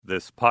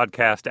This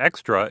podcast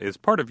extra is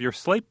part of your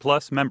Slate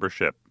Plus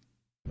membership.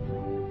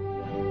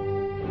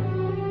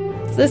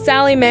 So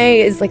Sally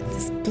Mae is like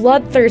this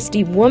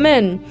bloodthirsty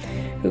woman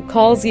who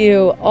calls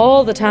you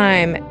all the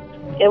time.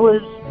 It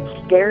was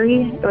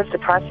scary. It was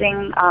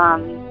depressing.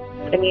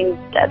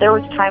 There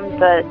was times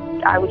that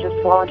I would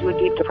just fall into a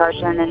deep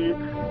depression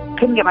and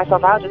couldn't get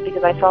myself out just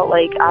because I felt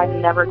like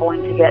I'm never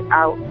going to get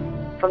out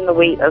from the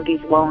weight of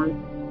these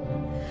loans.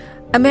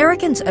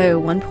 Americans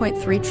owe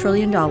 $1.3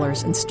 trillion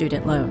in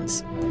student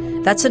loans.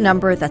 That's a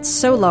number that's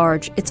so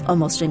large it's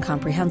almost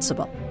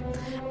incomprehensible.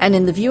 And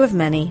in the view of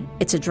many,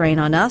 it's a drain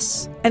on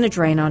us and a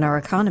drain on our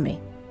economy.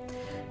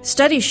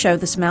 Studies show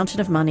this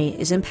mountain of money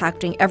is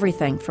impacting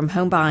everything from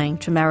home buying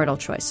to marital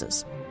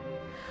choices.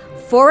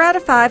 4 out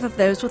of 5 of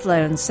those with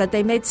loans said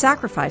they made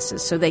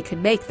sacrifices so they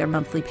could make their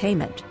monthly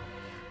payment.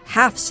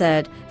 Half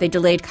said they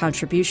delayed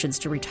contributions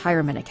to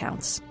retirement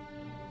accounts.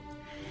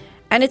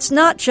 And it's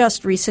not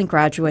just recent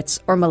graduates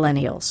or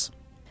millennials.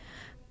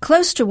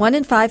 Close to 1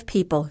 in 5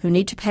 people who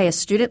need to pay a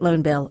student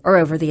loan bill are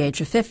over the age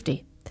of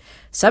 50.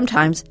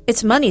 Sometimes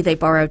it's money they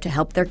borrowed to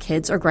help their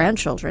kids or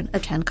grandchildren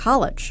attend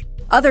college.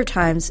 Other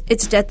times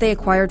it's debt they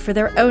acquired for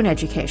their own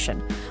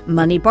education,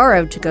 money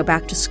borrowed to go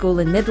back to school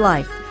in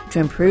midlife to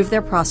improve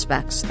their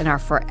prospects in our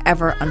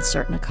forever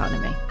uncertain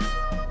economy.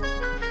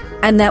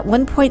 And that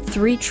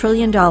 $1.3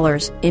 trillion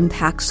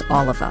impacts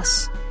all of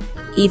us,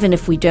 even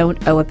if we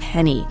don't owe a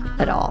penny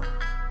at all.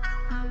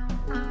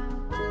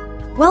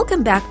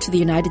 Welcome back to the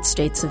United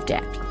States of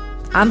Debt.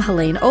 I'm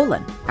Helene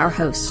Olin, our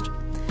host.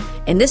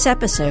 In this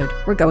episode,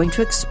 we're going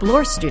to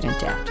explore student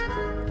debt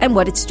and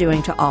what it's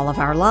doing to all of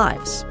our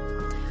lives.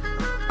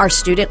 Are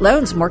student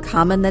loans more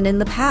common than in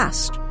the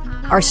past?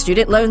 Are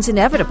student loans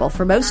inevitable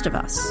for most of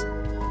us?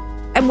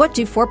 And what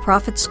do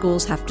for-profit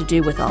schools have to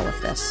do with all of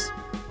this?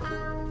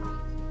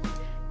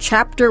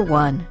 Chapter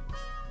 1.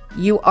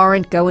 You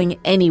aren't going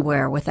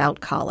anywhere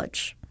without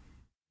college.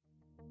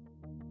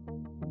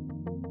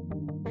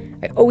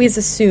 I always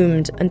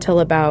assumed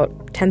until about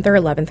 10th or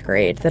 11th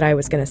grade that I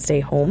was going to stay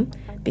home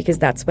because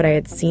that's what I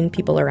had seen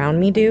people around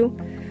me do.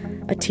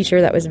 A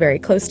teacher that was very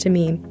close to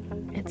me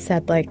had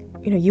said,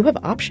 you have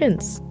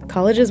options.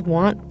 Colleges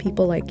want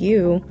people like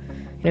you.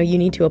 You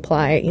need to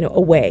apply,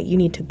 away. You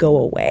need to go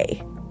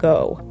away.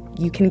 Go.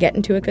 You can get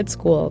into a good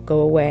school.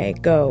 Go away.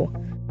 Go.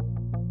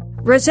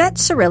 Rosette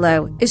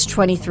Cirillo is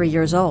 23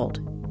 years old.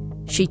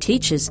 She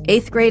teaches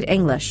 8th grade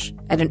English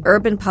at an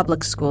urban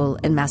public school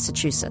in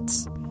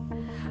Massachusetts.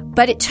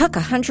 But it took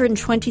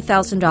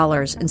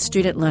 $120,000 in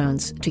student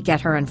loans to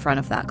get her in front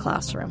of that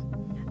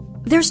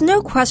classroom. There's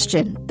no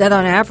question that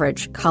on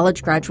average,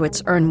 college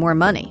graduates earn more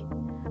money,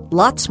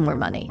 lots more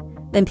money,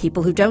 than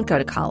people who don't go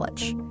to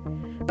college.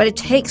 But it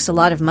takes a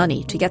lot of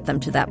money to get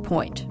them to that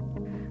point.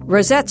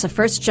 Rosette's a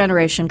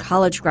first-generation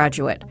college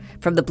graduate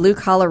from the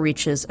blue-collar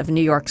reaches of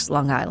New York's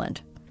Long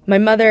Island. My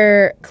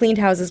mother cleaned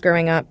houses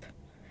growing up,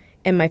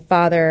 and my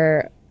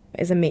father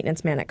is a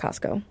maintenance man at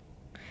Costco.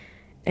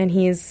 And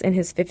he's in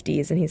his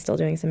 50s, and he's still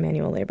doing some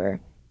manual labor.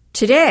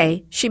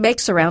 Today, she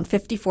makes around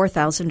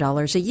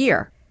 $54,000 a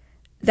year.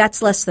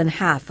 That's less than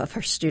half of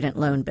her student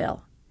loan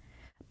bill.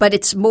 But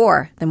it's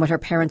more than what her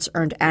parents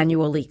earned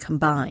annually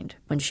combined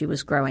when she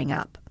was growing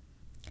up.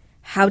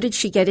 How did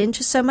she get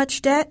into so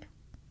much debt?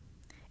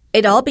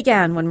 It all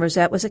began when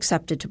Rosette was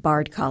accepted to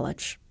Bard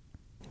College.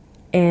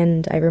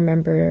 And I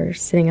remember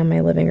sitting on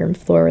my living room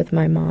floor with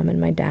my mom and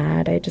my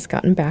dad. I had just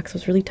gotten back, so I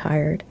was really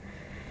tired.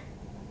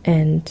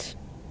 And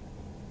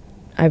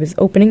I was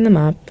opening them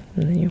up,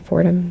 and then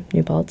Fordham,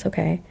 New Paltz,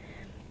 okay.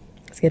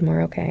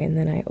 Skidmore, okay. And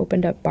then I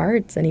opened up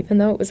Bard's, and even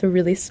though it was a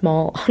really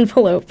small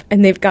envelope,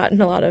 and they've gotten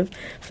a lot of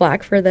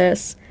flack for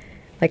this,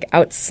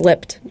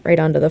 out-slipped right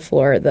onto the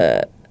floor.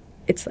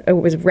 It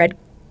was red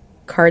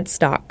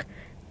cardstock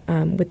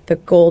with the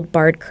gold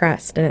Bard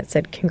crest, and it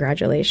said,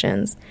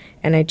 "Congratulations."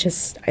 And I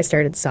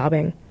started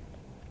sobbing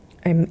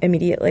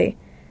immediately,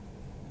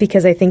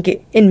 because I think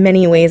in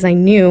many ways I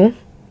knew,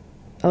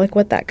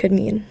 what that could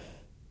mean.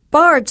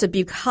 Bard's a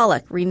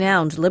bucolic,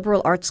 renowned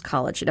liberal arts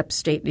college in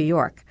upstate New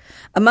York.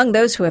 Among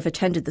those who have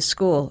attended the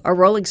school are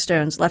Rolling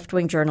Stone's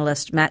left-wing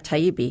journalist Matt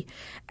Taibbi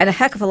and a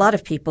heck of a lot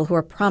of people who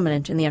are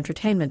prominent in the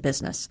entertainment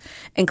business,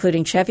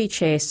 including Chevy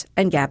Chase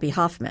and Gabby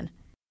Hoffman.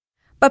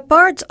 But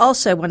Bard's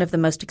also one of the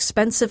most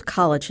expensive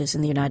colleges in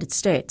the United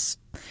States.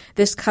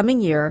 This coming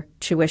year,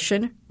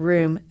 tuition,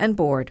 room, and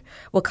board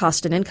will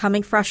cost an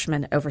incoming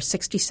freshman over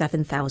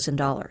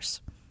 $67,000.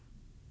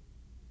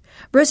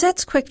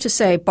 Rosette's quick to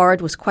say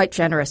Bard was quite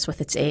generous with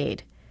its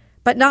aid,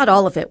 but not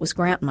all of it was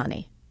grant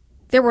money.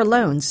 There were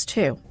loans,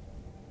 too.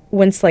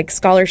 Once,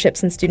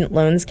 scholarships and student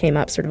loans came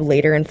up sort of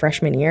later in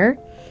freshman year,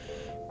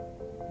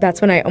 that's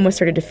when I almost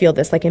started to feel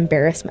this,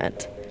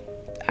 embarrassment.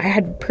 I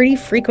had pretty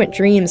frequent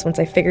dreams once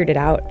I figured it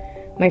out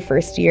my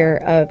first year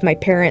of my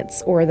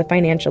parents or the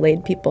financial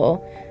aid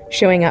people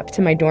showing up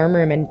to my dorm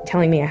room and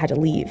telling me I had to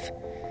leave.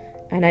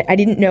 And I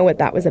didn't know what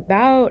that was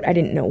about. I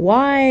didn't know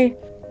why.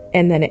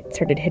 And then it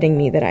started hitting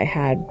me that I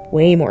had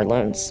way more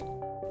loans.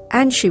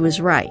 And she was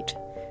right.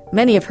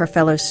 Many of her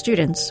fellow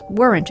students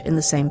weren't in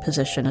the same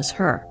position as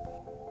her.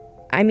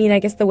 I mean, I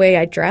guess the way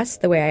I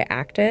dressed, the way I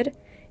acted,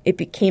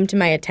 it came to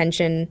my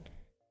attention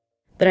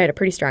that I had a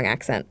pretty strong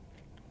accent.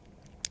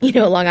 You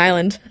know, Long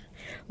Island.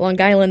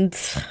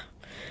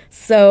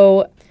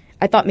 So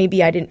I thought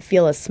maybe I didn't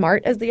feel as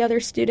smart as the other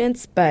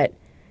students, but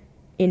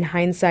in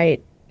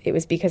hindsight, it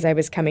was because I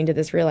was coming to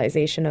this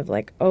realization of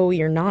like, oh,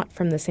 you're not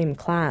from the same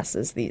class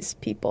as these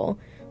people.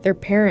 Their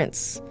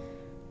parents,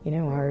 you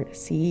know, are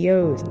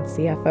CEOs and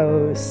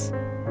CFOs.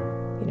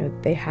 You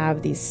know, they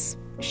have these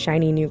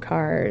shiny new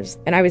cars.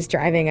 And I was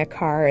driving a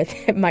car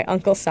that my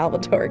Uncle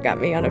Salvatore got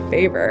me on a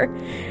favor.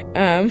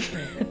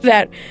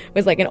 That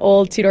was like an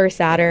old two-door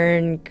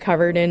Saturn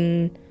covered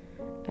in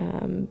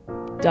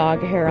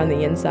dog hair on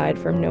the inside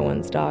from no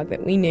one's dog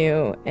that we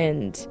knew.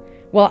 And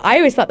well, I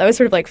always thought that was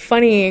sort of like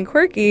funny and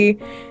quirky.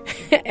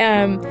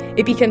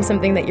 It becomes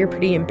something that you're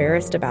pretty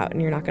embarrassed about,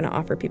 and you're not going to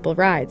offer people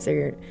rides.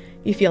 So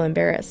you feel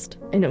embarrassed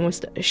and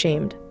almost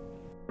ashamed.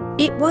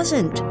 It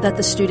wasn't that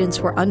the students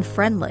were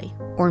unfriendly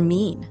or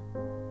mean.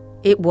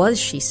 It was,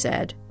 she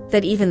said,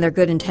 that even their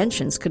good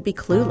intentions could be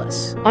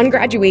clueless. On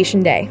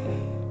graduation day,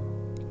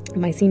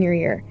 my senior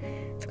year,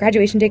 so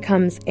graduation day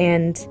comes,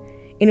 and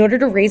in order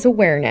to raise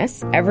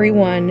awareness,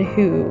 everyone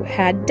who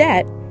had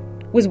debt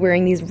was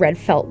wearing these red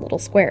felt little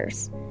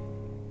squares.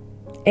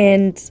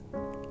 And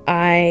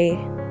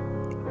I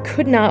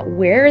could not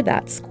wear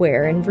that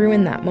square and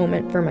ruin that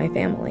moment for my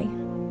family.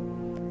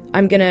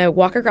 I'm going to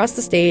walk across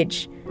the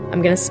stage.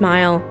 I'm going to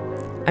smile.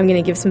 I'm going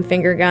to give some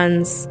finger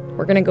guns.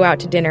 We're going to go out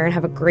to dinner and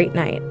have a great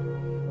night.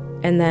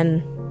 And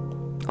then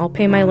I'll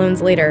pay my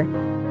loans later.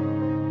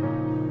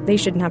 They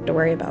shouldn't have to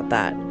worry about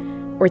that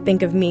or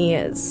think of me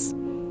as,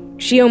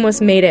 she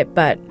almost made it,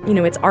 but, you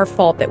know, it's our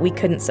fault that we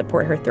couldn't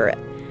support her through it.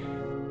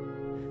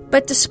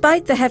 But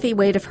despite the heavy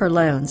weight of her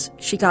loans,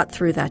 she got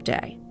through that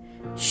day.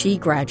 She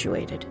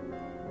graduated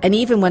and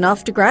even went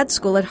off to grad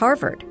school at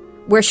Harvard,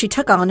 where she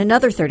took on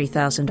another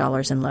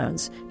 $30,000 in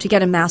loans to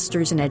get a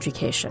master's in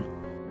education.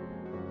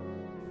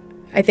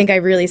 I think I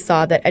really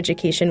saw that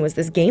education was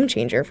this game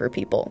changer for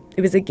people.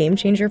 It was a game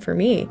changer for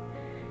me.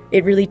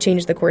 It really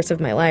changed the course of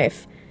my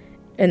life.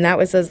 And that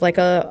was as like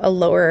a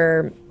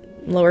lower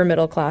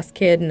middle class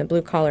kid in a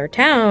blue collar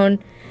town.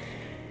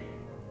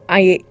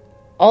 I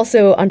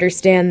also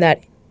understand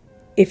that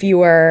if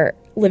you are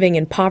living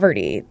in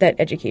poverty, that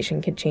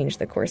education can change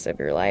the course of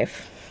your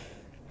life.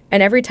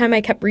 And every time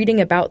I kept reading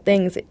about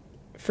things,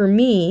 for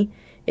me,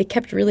 it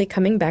kept really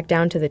coming back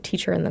down to the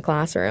teacher in the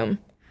classroom.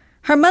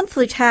 Her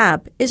monthly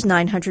tab is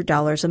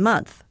 $900 a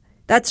month.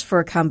 That's for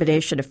a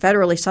combination of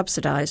federally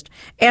subsidized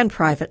and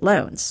private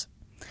loans.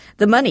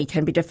 The money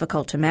can be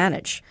difficult to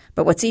manage,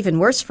 but what's even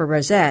worse for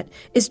Rosette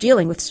is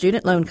dealing with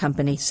student loan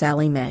company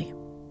Sallie Mae.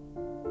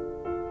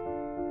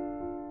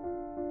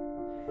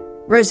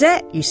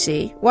 Rosette, you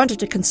see, wanted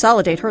to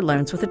consolidate her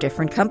loans with a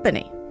different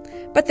company,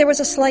 but there was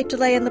a slight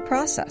delay in the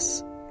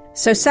process.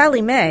 So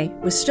Sallie Mae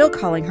was still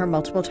calling her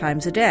multiple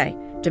times a day,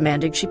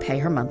 demanding she pay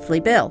her monthly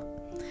bill.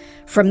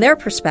 From their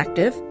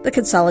perspective, the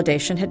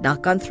consolidation had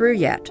not gone through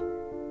yet.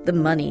 The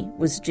money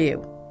was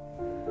due.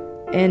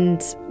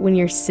 And when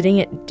you're sitting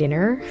at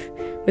dinner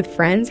with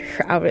friends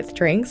or out with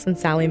drinks and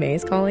Sallie Mae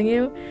is calling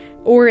you,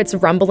 or it's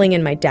rumbling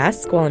in my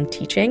desk while I'm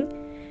teaching,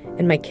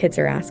 and my kids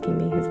are asking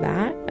me, who's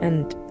that?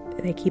 And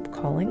they keep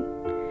calling.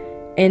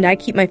 And I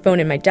keep my phone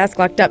in my desk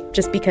locked up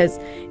just because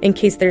in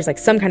case there's like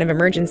some kind of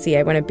emergency,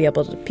 I want to be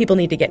able to, people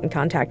need to get in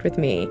contact with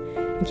me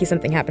in case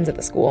something happens at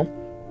the school.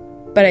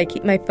 But I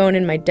keep my phone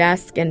in my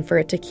desk, and for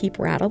it to keep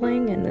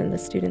rattling, and then the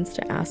students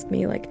to ask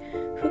me, like,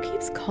 who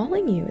keeps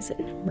calling you? Is it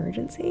an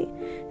emergency?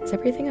 Is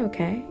everything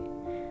okay?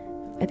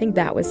 I think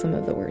that was some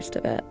of the worst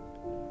of it.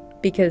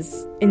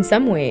 Because in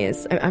some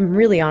ways, I'm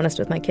really honest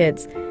with my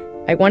kids.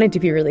 I wanted to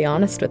be really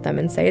honest with them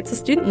and say, it's a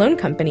student loan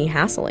company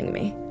hassling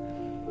me.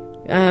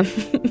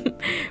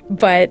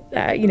 But,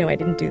 I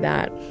didn't do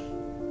that.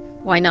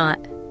 Why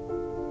not?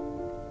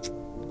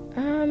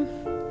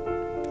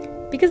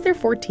 Because they're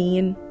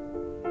 14.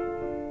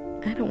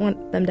 I don't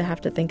want them to have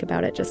to think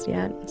about it just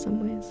yet, in some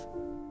ways.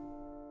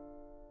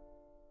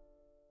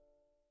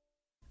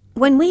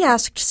 When we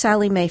asked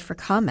Sallie Mae for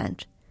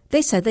comment,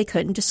 they said they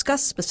couldn't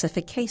discuss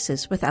specific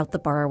cases without the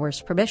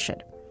borrower's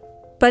permission.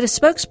 But a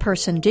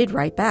spokesperson did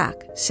write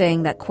back,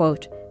 saying that,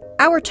 quote,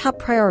 "Our top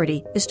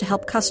priority is to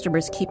help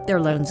customers keep their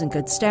loans in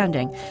good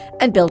standing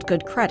and build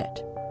good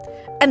credit.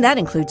 And that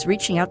includes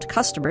reaching out to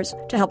customers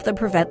to help them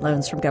prevent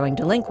loans from going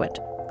delinquent,"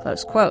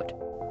 close quote.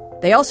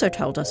 They also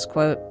told us,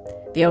 quote,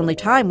 "The only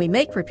time we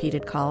make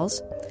repeated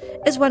calls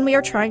is when we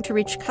are trying to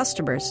reach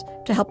customers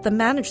to help them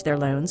manage their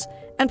loans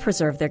and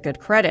preserve their good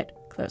credit,"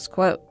 close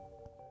quote.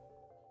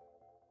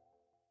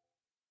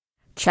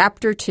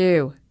 Chapter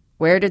 2.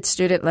 Where did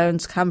student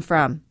loans come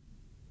from?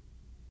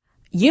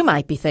 You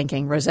might be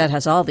thinking Rosette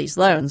has all these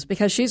loans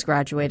because she's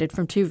graduated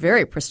from 2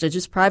 very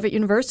prestigious private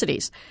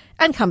universities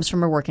and comes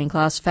from a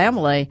working-class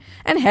family,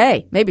 and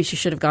hey, maybe she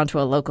should have gone to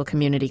a local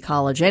community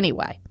college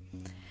anyway.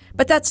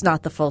 But that's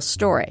not the full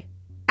story.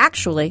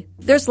 Actually,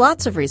 there's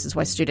lots of reasons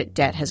why student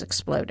debt has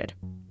exploded.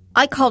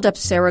 I called up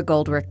Sarah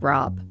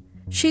Goldrick-Robb.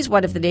 She's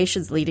one of the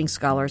nation's leading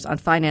scholars on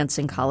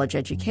financing college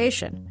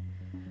education.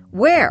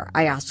 Where,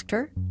 I asked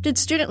her, did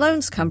student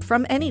loans come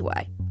from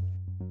anyway?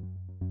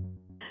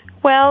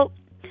 Well,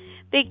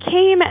 they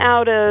came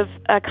out of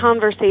a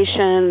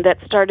conversation that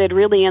started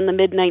really in the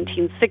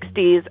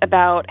mid-1960s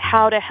about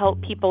how to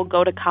help people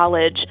go to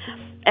college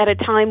at a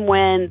time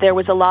when there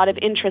was a lot of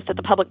interest at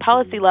the public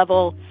policy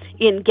level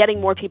in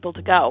getting more people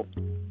to go.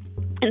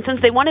 And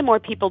since they wanted more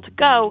people to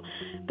go,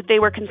 but they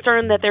were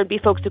concerned that there would be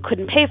folks who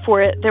couldn't pay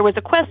for it, there was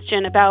a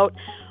question about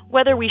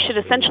whether we should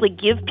essentially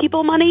give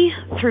people money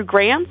through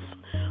grants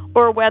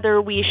or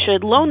whether we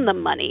should loan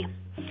them money.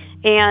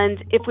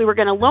 And if we were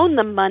going to loan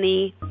them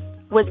money,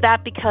 was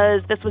that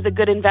because this was a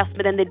good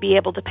investment and they'd be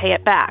able to pay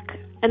it back?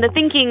 And the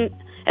thinking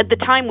at the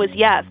time was,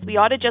 yes, we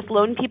ought to just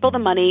loan people the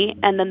money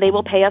and then they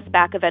will pay us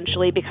back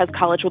eventually because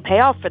college will pay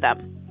off for them.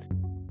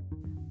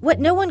 What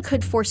no one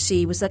could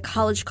foresee was that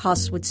college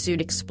costs would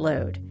soon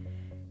explode.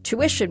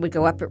 Tuition would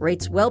go up at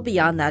rates well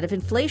beyond that of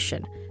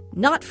inflation,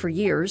 not for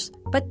years,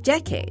 but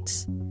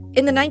decades.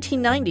 In the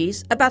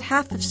 1990s, about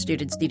half of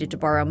students needed to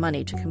borrow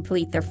money to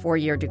complete their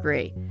 4-year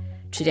degree.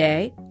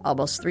 Today,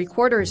 almost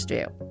 3/4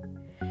 do.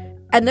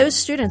 And those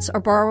students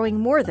are borrowing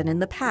more than in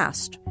the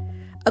past.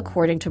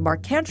 According to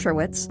Mark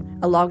Kantrowitz,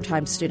 a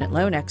longtime student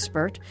loan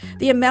expert,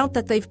 the amount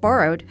that they've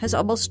borrowed has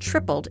almost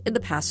tripled in the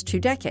past 2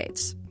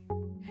 decades.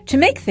 To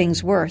make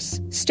things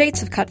worse, states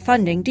have cut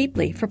funding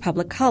deeply for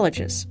public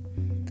colleges.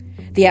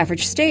 The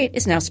average state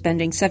is now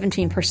spending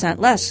 17%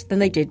 less than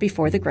they did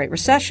before the Great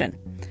Recession,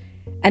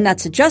 and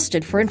that's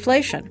adjusted for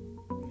inflation.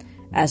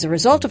 As a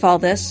result of all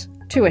this,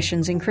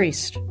 tuition's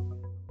increased.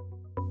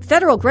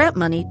 Federal grant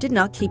money did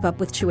not keep up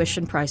with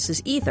tuition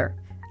prices either.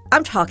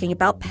 I'm talking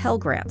about Pell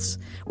Grants,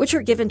 which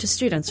are given to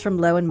students from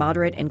low and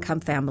moderate income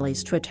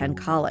families to attend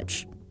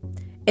college.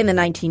 In the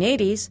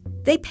 1980s,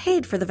 they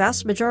paid for the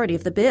vast majority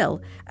of the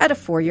bill at a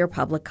 4-year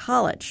public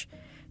college.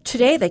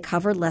 Today, they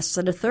cover less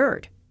than a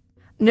third.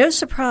 No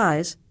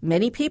surprise,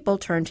 many people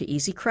turn to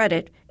easy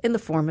credit in the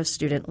form of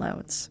student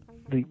loans.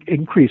 The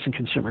increase in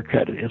consumer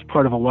credit is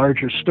part of a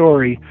larger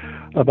story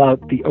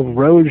about the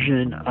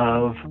erosion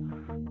of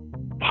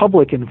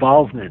public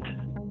involvement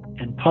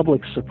and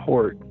public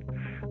support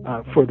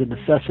for the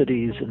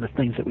necessities and the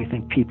things that we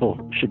think people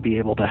should be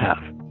able to have.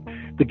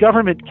 The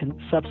government can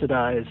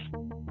subsidize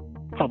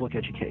public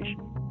education.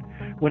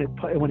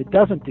 When it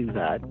doesn't do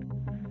that,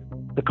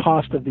 the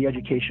cost of the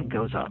education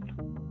goes up.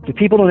 If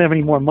people don't have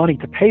any more money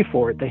to pay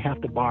for it, they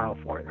have to borrow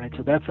for it, right?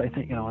 So that's, I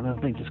think, one of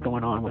the things that's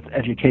going on with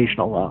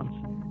educational loans.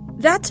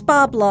 That's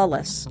Bob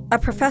Lawless, a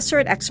professor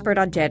and expert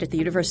on debt at the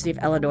University of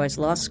Illinois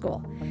Law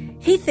School.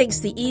 He thinks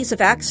the ease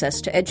of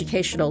access to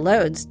educational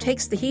loans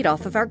takes the heat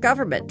off of our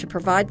government to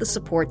provide the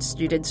support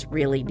students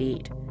really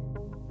need.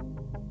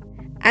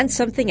 And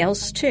something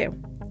else, too.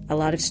 A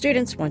lot of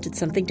students wanted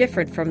something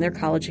different from their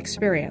college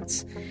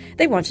experience.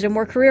 They wanted a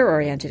more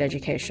career-oriented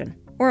education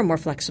or a more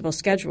flexible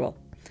schedule.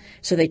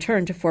 So they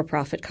turned to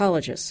for-profit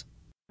colleges.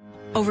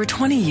 Over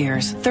 20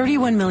 years,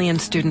 31 million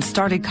students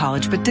started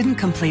college but didn't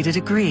complete a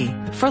degree,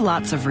 for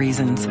lots of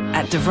reasons.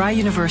 At DeVry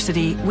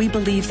University, we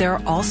believe there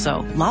are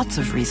also lots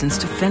of reasons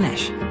to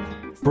finish.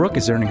 Brooke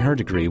is earning her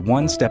degree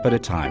one step at a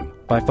time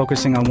by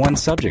focusing on one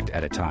subject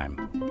at a time.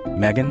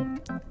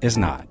 Megan is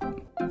not.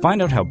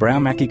 Find out how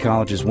Brown Mackie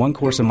College's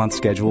one-course-a-month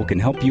schedule can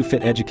help you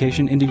fit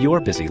education into your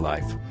busy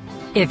life.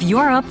 If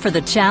you're up for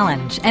the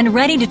challenge and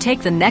ready to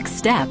take the next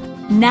step,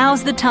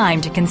 now's the time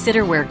to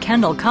consider where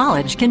Kendall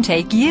College can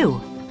take you.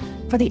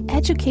 For the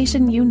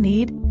education you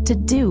need to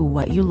do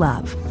what you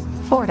love.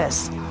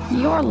 Fortis,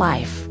 your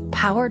life,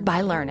 powered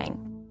by learning.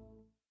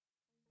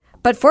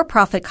 But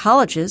for-profit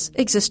colleges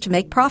exist to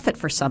make profit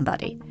for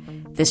somebody.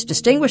 This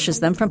distinguishes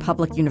them from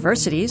public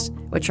universities,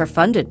 which are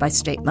funded by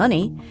state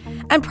money,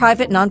 and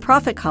private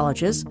nonprofit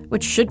colleges,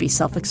 which should be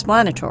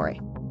self-explanatory.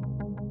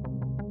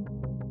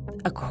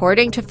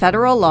 According to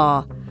federal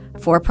law,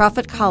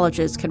 for-profit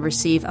colleges can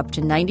receive up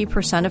to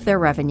 90% of their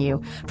revenue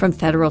from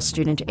federal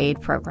student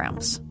aid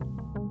programs.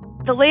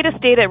 The latest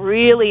data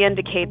really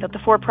indicate that the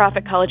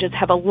for-profit colleges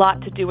have a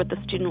lot to do with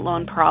the student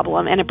loan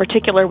problem, and in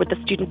particular with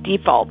the student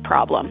default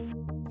problem.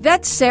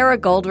 That's Sarah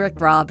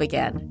Goldrick-Robb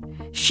again.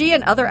 She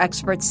and other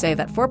experts say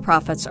that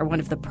for-profits are one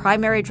of the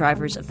primary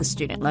drivers of the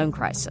student loan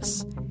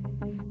crisis.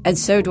 And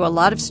so do a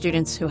lot of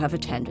students who have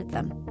attended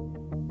them.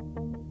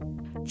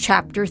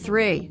 Chapter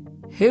 3.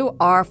 Who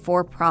are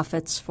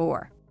for-profits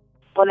for?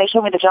 When they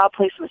showed me the job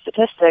placement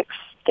statistics,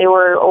 they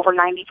were over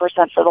 90%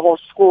 for the whole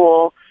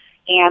school,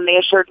 and they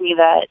assured me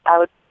that I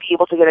would be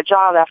able to get a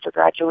job after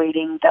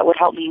graduating that would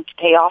help me to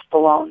pay off the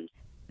loan.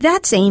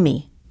 That's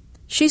Amy.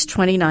 She's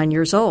 29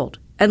 years old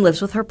and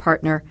lives with her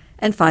partner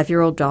and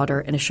 5-year-old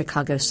daughter in a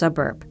Chicago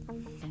suburb.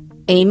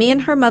 Amy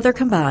and her mother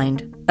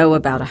combined owe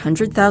about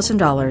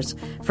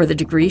 $100,000 for the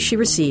degree she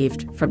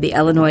received from the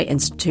Illinois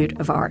Institute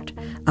of Art,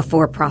 a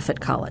for-profit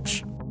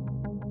college.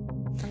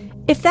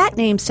 If that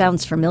name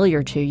sounds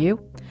familiar to you,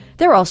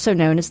 they're also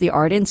known as the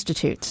Art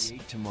Institutes.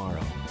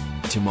 Tomorrow.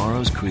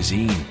 Tomorrow's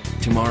cuisine,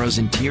 tomorrow's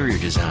interior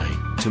design,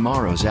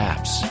 tomorrow's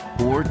apps,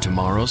 or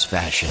tomorrow's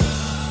fashion.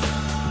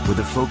 With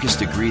a focused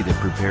degree that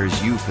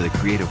prepares you for the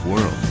creative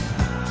world,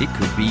 it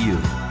could be you.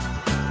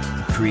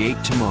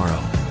 Create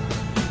tomorrow.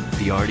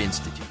 the Art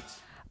Institutes.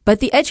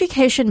 But the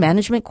Education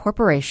Management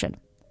Corporation,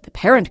 the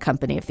parent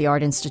company of the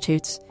Art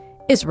Institutes,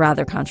 is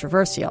rather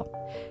controversial.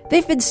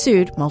 They've been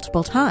sued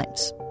multiple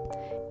times.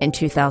 In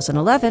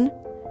 2011,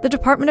 the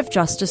Department of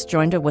Justice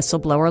joined a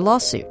whistleblower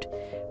lawsuit,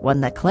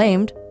 one that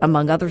claimed,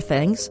 among other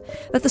things,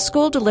 that the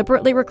school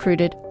deliberately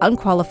recruited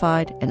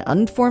unqualified and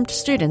uninformed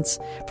students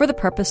for the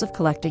purpose of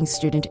collecting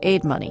student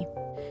aid money.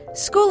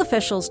 School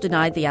officials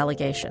denied the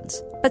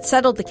allegations, but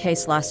settled the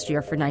case last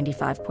year for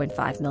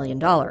 $95.5 million.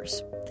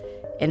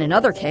 In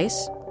another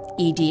case,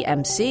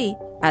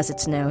 EDMC, as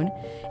it's known,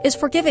 is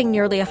forgiving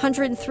nearly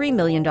 $103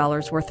 million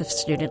worth of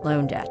student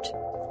loan debt.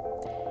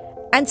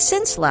 And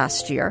since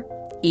last year,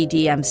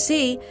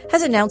 EDMC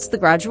has announced the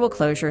gradual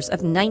closures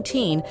of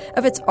 19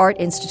 of its Art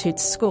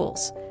Institute's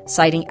schools,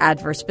 citing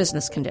adverse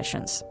business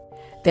conditions.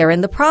 They're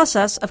in the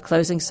process of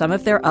closing some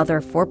of their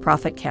other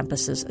for-profit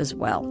campuses as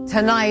well.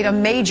 Tonight, a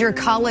major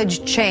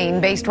college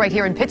chain based right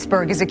here in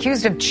Pittsburgh is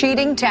accused of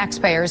cheating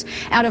taxpayers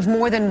out of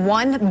more than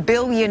 $1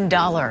 billion.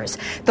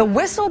 The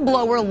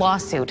whistleblower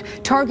lawsuit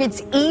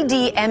targets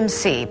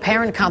EDMC,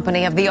 parent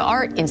company of the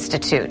Art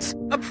Institutes.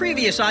 A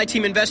previous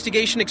I-Team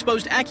investigation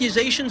exposed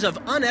accusations of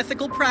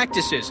unethical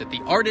practices at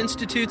the Art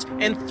Institutes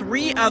and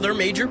 3 other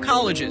major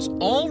colleges,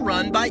 all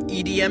run by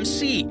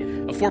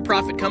EDMC, a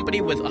for-profit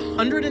company with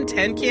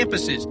 110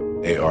 campuses.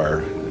 They are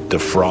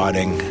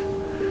defrauding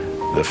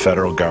the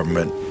federal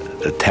government,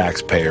 the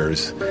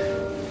taxpayers,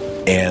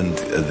 and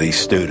the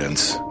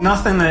students.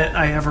 Nothing that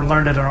I ever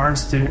learned at an art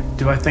institute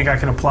do I think I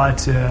can apply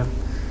to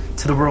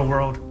the real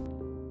world.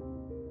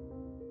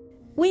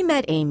 We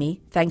met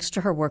Amy thanks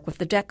to her work with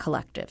the Debt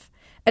Collective,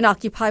 an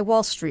Occupy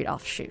Wall Street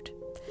offshoot.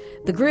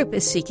 The group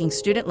is seeking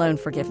student loan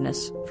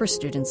forgiveness for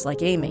students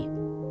like Amy.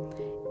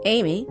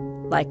 Amy,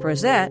 like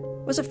Rosette,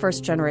 was a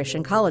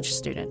first-generation college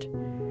student.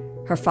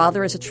 Her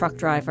father is a truck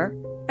driver,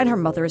 and her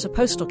mother is a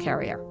postal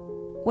carrier.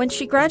 When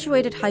she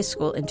graduated high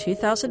school in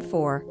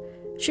 2004,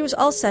 she was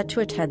all set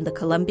to attend the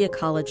Columbia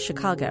College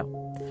Chicago,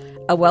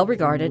 a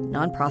well-regarded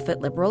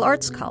nonprofit liberal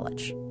arts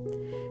college.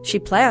 She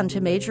planned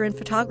to major in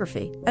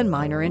photography and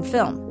minor in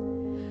film.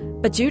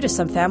 But due to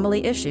some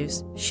family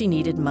issues, she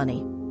needed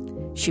money.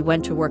 She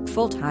went to work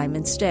full-time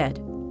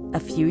instead. A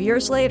few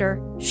years later,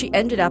 she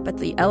ended up at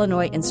the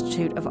Illinois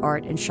Institute of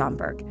Art in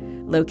Schaumburg,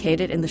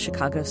 located in the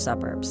Chicago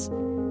suburbs.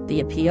 The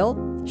appeal?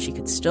 She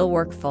could still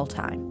work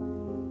full-time.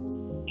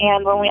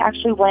 And when we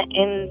actually went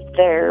in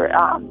there,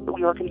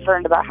 we were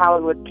concerned about how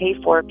we would pay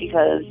for it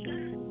because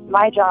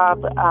my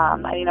job,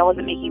 I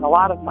wasn't making a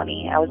lot of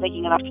money. I was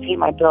making enough to pay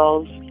my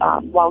bills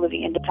while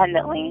living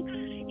independently.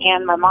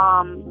 And my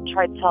mom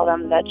tried to tell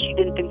them that she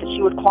didn't think that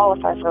she would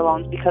qualify for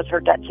loans because her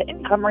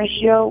debt-to-income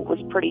ratio was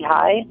pretty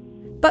high.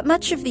 But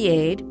much of the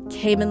aid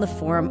came in the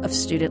form of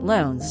student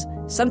loans,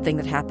 something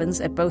that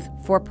happens at both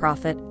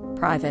for-profit,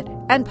 private,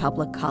 and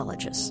public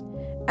colleges.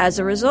 As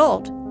a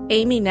result,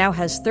 Amy now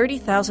has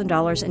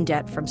 $30,000 in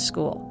debt from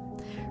school.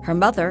 Her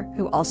mother,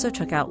 who also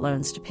took out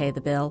loans to pay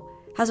the bill,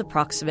 has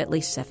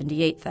approximately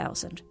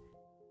 $78,000.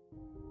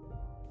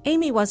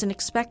 Amy wasn't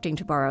expecting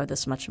to borrow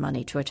this much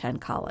money to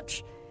attend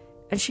college,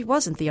 and she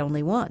wasn't the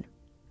only one.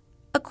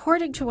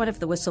 According to one of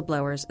the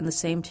whistleblowers in the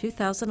same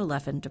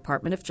 2011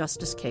 Department of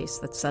Justice case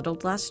that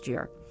settled last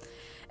year,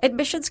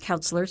 admissions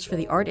counselors for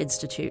the Art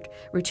Institute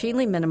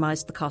routinely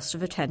minimized the cost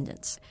of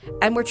attendance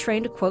and were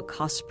trained to quote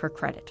costs per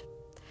credit.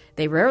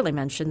 They rarely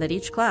mentioned that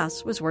each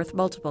class was worth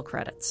multiple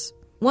credits.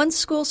 Once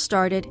school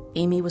started,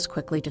 Amy was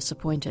quickly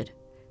disappointed.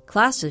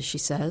 Classes, she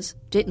says,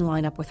 didn't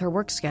line up with her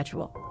work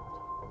schedule.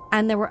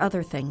 And there were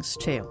other things,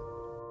 too.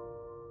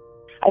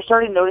 I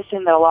started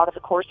noticing that a lot of the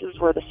courses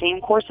were the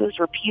same courses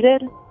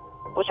repeated,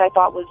 which I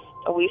thought was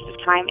a waste of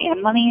time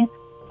and money.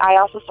 I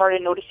also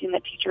started noticing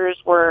that teachers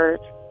were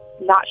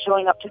not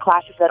showing up to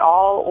classes at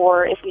all,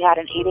 or if we had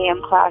an 8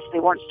 a.m. class, they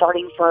weren't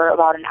starting for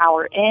about an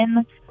hour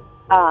in.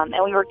 And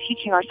we were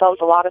teaching ourselves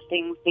a lot of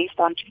things based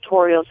on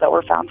tutorials that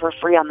were found for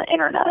free on the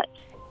internet.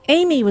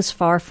 Amy was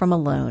far from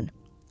alone.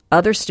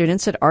 Other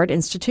students at Art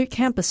Institute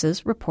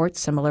campuses report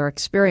similar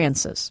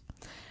experiences.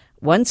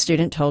 One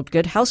student told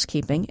Good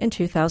Housekeeping in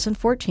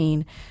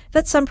 2014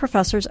 that some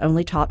professors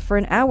only taught for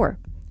an hour,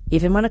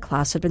 even when a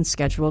class had been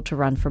scheduled to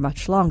run for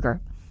much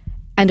longer.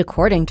 And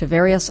according to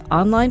various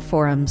online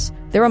forums,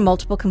 there are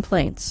multiple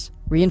complaints,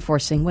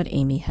 reinforcing what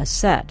Amy has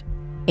said.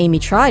 Amy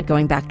tried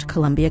going back to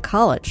Columbia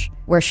College,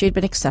 where she had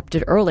been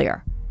accepted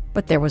earlier,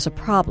 but there was a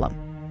problem.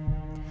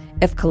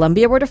 If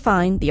Columbia were to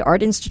find the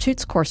Art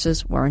Institute's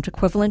courses weren't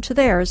equivalent to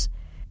theirs,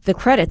 the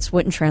credits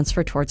wouldn't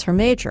transfer towards her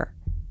major,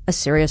 a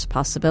serious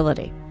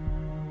possibility.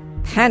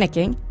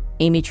 Panicking,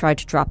 Amy tried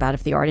to drop out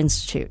of the Art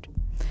Institute.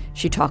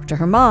 She talked to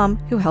her mom,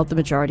 who held the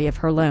majority of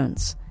her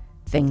loans.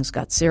 Things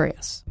got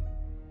serious.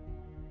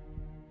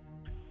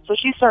 So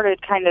she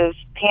started kind of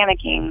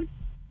panicking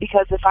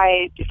because if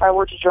I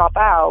were to drop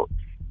out,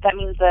 that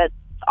means that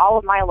all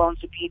of my loans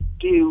would be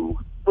due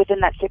within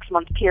that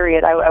 6-month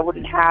period. I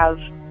wouldn't have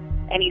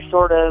any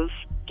sort of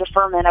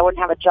deferment. I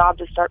wouldn't have a job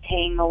to start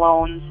paying the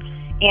loans.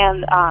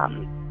 And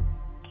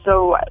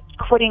so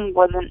quitting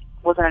wasn't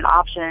an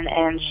option,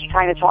 and she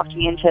kind of talked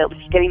me into at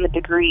least getting the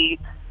degree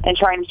and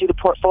trying to do the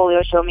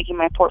portfolio show, making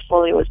my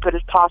portfolio as good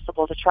as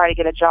possible to try to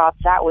get a job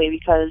that way,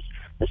 because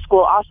the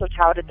school also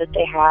touted that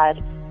they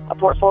had a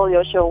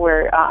portfolio show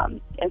where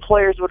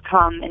employers would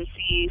come and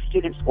see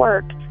students'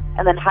 work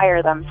and then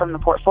hire them from the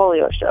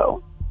portfolio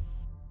show.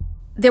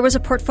 There was a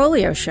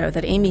portfolio show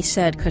that Amy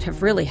said could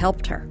have really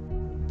helped her.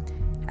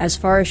 As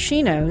far as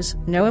she knows,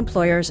 no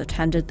employers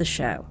attended the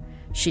show.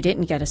 She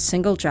didn't get a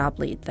single job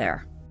lead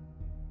there.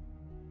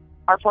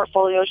 Our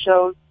portfolio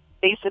show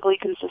basically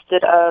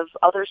consisted of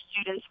other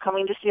students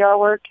coming to see our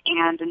work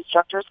and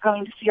instructors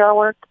coming to see our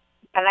work.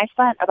 And I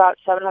spent about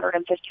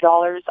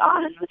 $750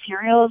 on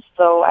materials.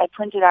 So I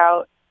printed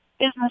out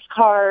business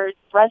cards,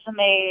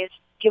 resumes,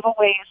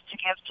 giveaways to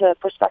give to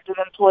prospective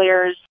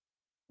employers.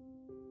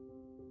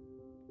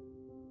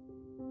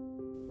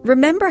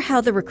 Remember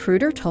how the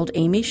recruiter told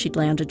Amy she'd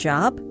land a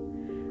job?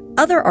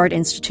 Other Art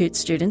Institute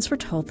students were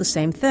told the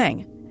same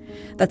thing,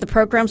 that the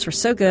programs were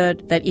so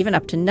good that even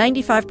up to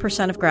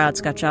 95% of grads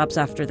got jobs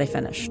after they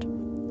finished.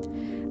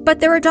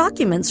 But there are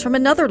documents from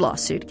another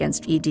lawsuit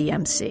against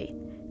EDMC.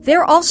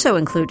 They're also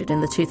included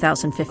in the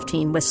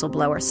 2015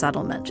 whistleblower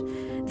settlement.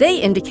 They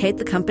indicate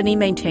the company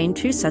maintained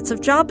 2 sets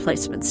of job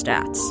placement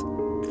stats.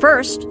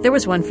 First, there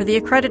was one for the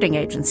accrediting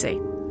agency.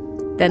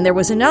 Then there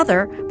was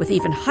another, with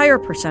even higher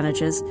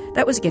percentages,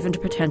 that was given to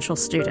potential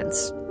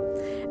students.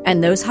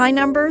 And those high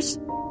numbers?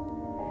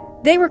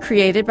 They were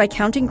created by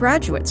counting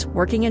graduates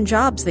working in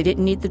jobs they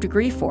didn't need the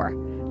degree for,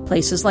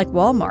 places like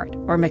Walmart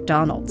or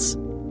McDonald's.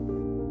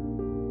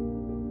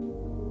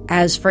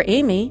 As for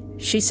Amy,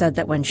 she said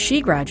that when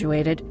she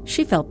graduated,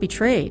 she felt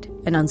betrayed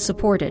and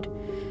unsupported,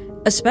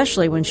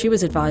 especially when she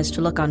was advised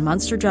to look on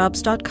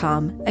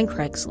monsterjobs.com and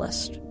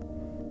Craigslist.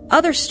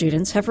 Other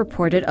students have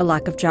reported a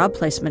lack of job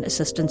placement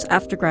assistance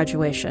after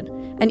graduation,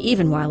 and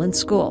even while in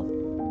school.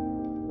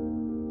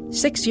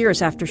 6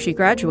 years after she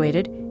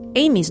graduated,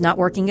 Amy's not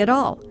working at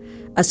all,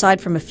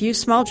 aside from a few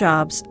small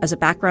jobs as a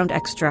background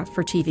extra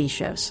for TV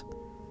shows.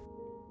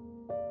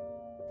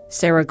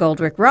 Sarah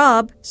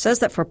Goldrick-Robb says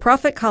that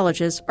for-profit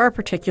colleges are a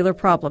particular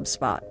problem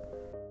spot.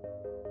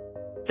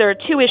 There are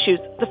 2 issues.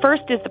 The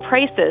first is the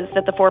prices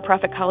that the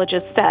for-profit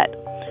colleges set,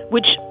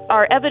 which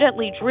are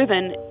evidently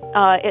driven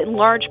in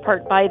large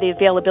part by the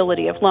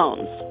availability of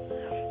loans.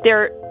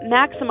 They're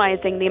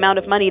maximizing the amount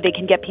of money they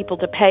can get people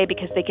to pay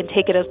because they can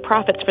take it as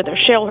profits for their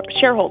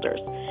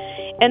shareholders.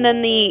 And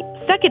then the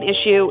second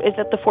issue is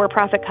that the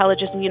for-profit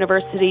colleges and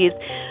universities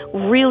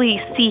really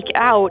seek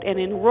out and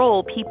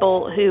enroll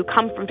people who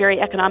come from very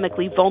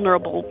economically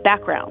vulnerable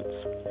backgrounds.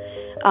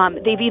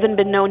 They've even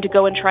been known to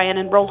go and try and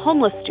enroll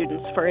homeless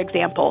students, for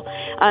example.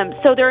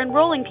 So they're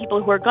enrolling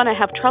people who are going to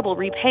have trouble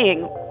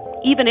repaying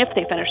even if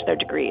they finish their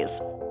degrees.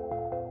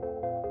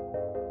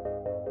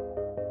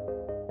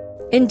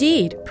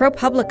 Indeed,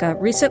 ProPublica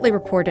recently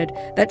reported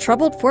that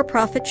troubled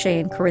for-profit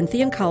chain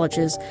Corinthian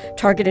Colleges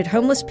targeted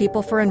homeless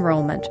people for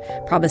enrollment,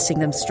 promising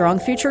them strong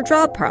future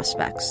job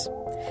prospects.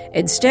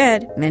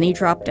 Instead, many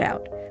dropped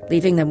out,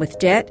 leaving them with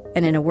debt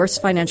and in a worse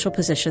financial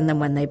position than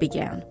when they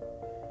began.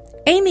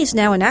 Amy's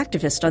now an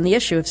activist on the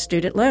issue of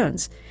student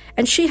loans,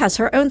 and she has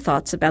her own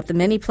thoughts about the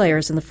many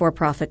players in the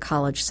for-profit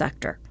college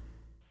sector.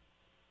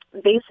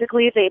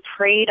 Basically, they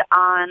preyed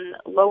on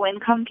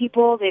low-income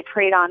people. They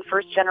preyed on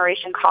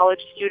first-generation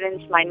college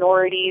students,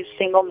 minorities,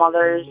 single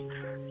mothers,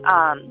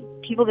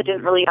 people that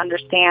didn't really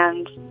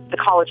understand the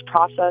college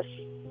process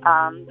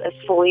as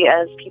fully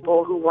as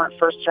people who weren't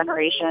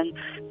first-generation,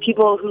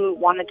 people who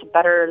wanted to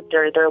better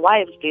their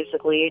lives,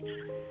 basically.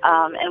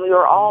 And we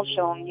were all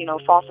shown,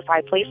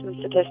 falsified placement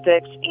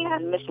statistics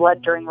and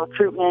misled during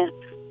recruitment.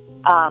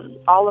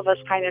 All of us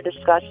kind of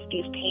discussed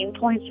these pain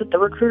points that the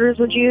recruiters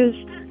would use,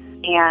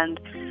 and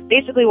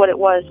basically what it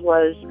was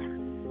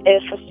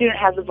if a student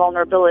has a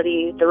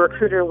vulnerability, the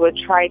recruiter would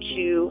try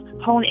to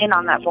hone in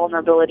on that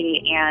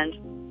vulnerability and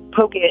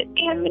poke it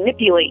and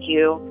manipulate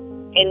you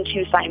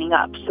into signing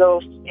up.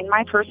 So in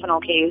my personal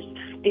case,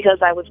 because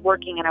I was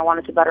working and I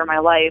wanted to better my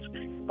life,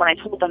 when I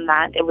told them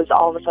that, it was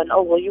all of a sudden,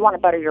 oh, well, you want to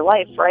better your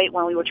life, right?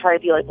 When we would try to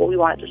be like, well, we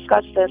want to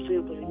discuss this,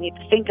 we need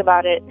to think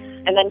about it.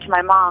 And then to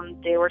my mom,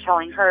 they were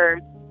telling her,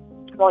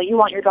 well, you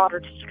want your daughter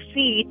to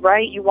succeed,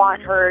 right? You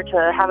want her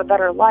to have a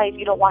better life.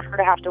 You don't want her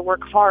to have to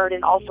work hard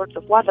in all sorts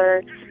of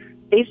weather.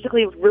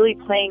 Basically really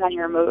playing on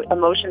your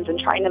emotions and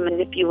trying to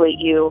manipulate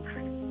you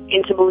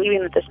into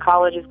believing that this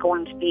college is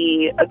going to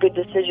be a good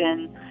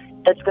decision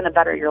that's going to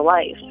better your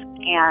life.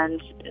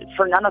 And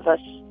for none of us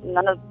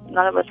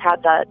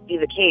had that be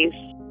the case.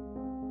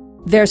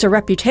 There's a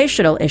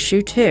reputational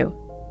issue, too.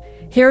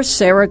 Here's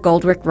Sarah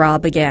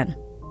Goldrick-Robb again.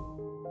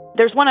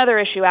 There's one other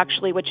issue,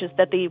 actually, which is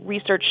that the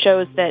research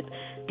shows that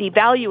the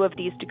value of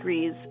these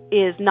degrees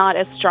is not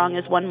as strong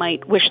as one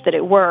might wish that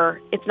it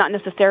were. It's not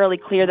necessarily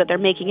clear that they're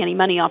making any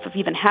money off of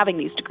even having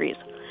these degrees.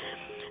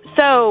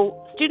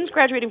 So students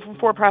graduating from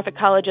for-profit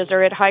colleges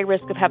are at high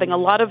risk of having a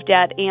lot of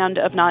debt and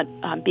of not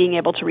being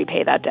able to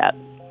repay that debt.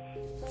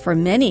 For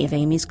many of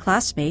Amy's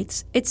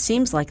classmates, it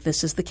seems like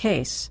this is the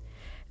case.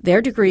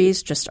 Their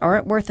degrees just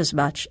aren't worth as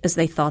much as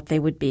they thought they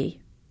would be.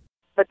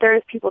 But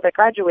there's people that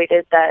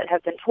graduated that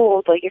have been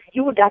told, like, if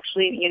you would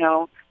actually,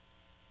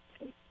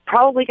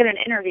 probably get an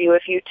interview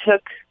if you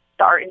took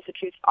the Art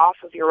Institutes off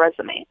of your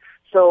resume.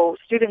 So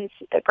students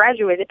that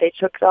graduated, they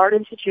took the Art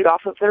Institute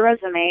off of their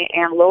resume,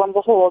 and lo and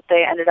behold,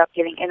 they ended up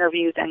getting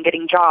interviews and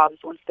getting jobs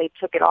once they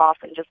took it off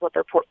and just let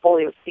their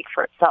portfolio speak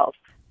for itself.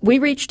 We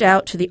reached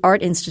out to the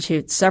Art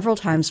Institute several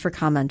times for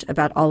comment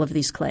about all of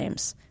these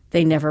claims.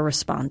 They never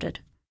responded.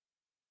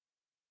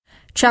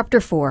 Chapter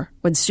 4,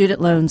 When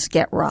Student Loans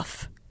Get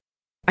Rough.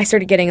 I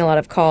started getting a lot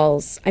of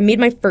calls. I made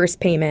my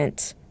first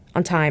payment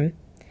on time.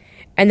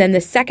 And then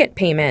the second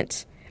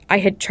payment, I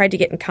had tried to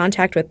get in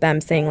contact with them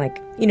saying, like,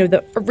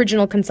 the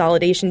original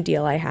consolidation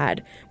deal I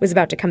had was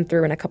about to come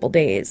through in a couple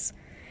days.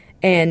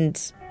 And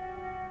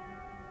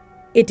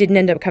it didn't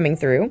end up coming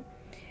through.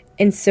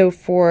 And so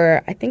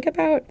for, I think,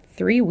 about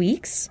 3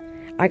 weeks,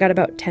 I got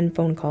about 10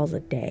 phone calls a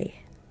day.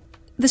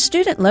 The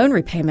student loan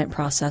repayment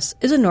process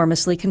is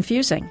enormously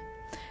confusing.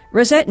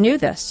 Rosette knew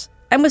this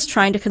and was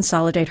trying to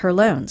consolidate her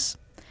loans.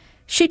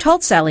 She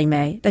told Sallie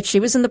Mae that she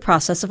was in the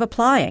process of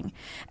applying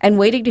and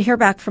waiting to hear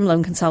back from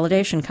loan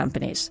consolidation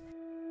companies.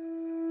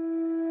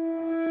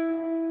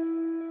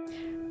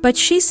 But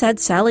she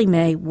said Sallie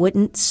Mae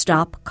wouldn't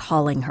stop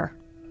calling her.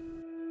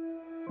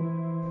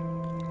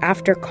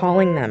 After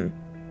calling them,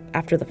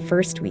 after the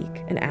first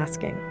week and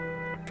asking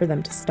for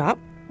them to stop,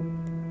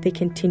 they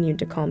continued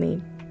to call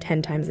me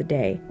 10 times a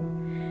day.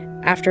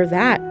 After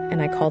that,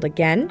 and I called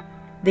again,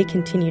 they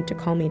continued to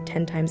call me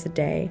 10 times a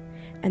day,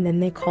 and then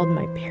they called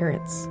my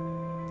parents,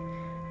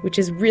 which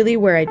is really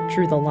where I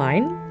drew the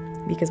line,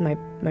 because my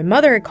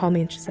mother had called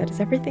me and she said, "Is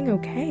everything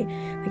okay?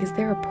 Like, is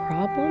there a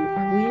problem?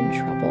 Are we in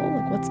trouble?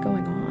 Like, what's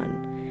going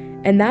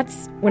on?" And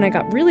that's when I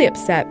got really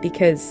upset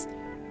because,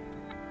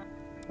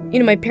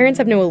 my parents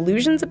have no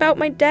illusions about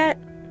my debt,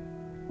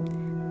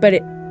 but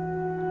it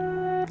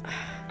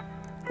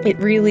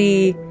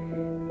really,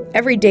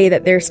 every day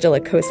that they're still a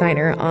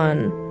cosigner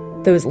on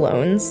those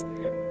loans,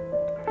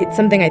 it's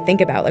something I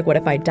think about, like, what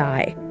if I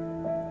die?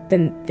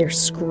 Then they're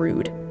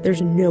screwed.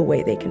 There's no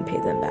way they can pay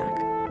them back.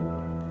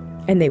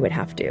 And they would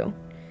have to.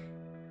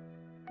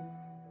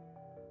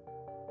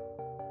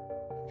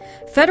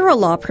 Federal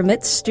law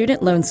permits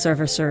student loan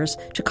servicers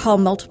to call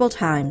multiple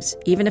times,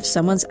 even if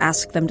someone's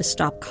asked them to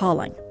stop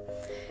calling.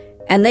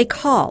 And they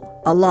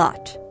call a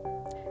lot.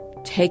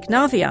 Take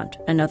Navient,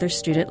 another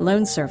student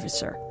loan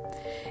servicer.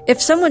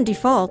 If someone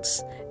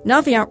defaults,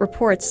 Navient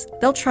reports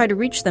they'll try to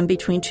reach them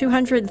between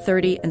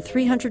 230 and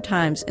 300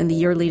 times in the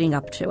year leading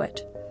up to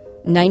it.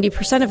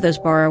 90% of those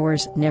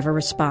borrowers never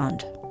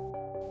respond.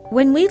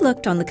 When we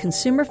looked on the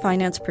Consumer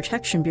Finance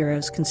Protection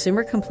Bureau's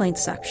Consumer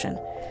Complaints section,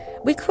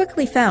 we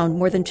quickly found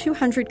more than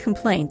 200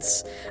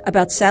 complaints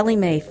about Sallie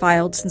Mae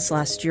filed since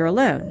last year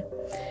alone.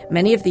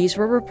 Many of these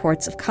were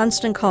reports of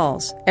constant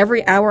calls,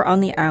 every hour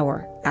on the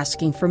hour,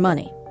 asking for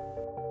money.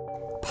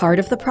 Part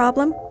of the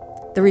problem?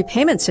 The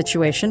repayment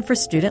situation for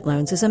student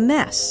loans is a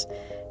mess.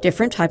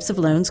 Different types of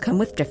loans come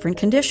with different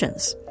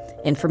conditions.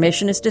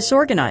 Information is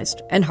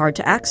disorganized and hard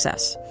to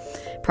access.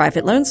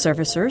 Private loan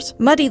servicers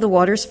muddy the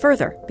waters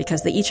further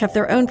because they each have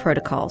their own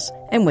protocols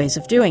and ways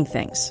of doing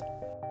things.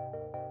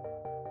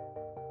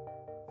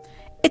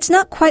 It's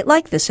not quite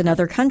like this in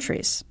other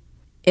countries.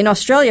 In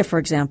Australia, for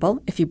example,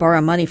 if you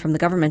borrow money from the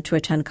government to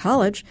attend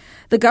college,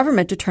 the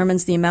government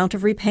determines the amount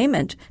of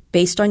repayment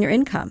based on your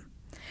income.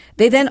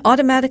 They then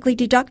automatically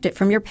deduct it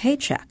from your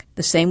paycheck,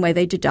 the same way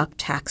they deduct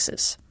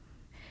taxes.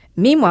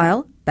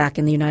 Meanwhile, back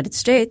in the United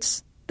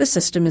States, the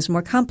system is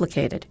more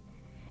complicated.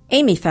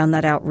 Amy found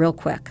that out real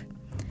quick.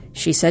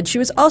 She said she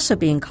was also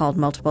being called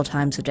multiple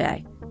times a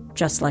day,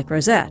 just like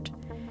Rosette.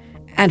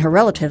 And her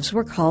relatives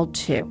were called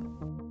too.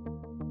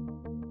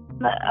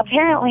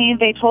 Apparently,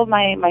 they told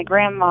my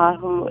grandma,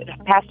 who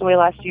passed away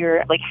last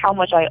year, like, how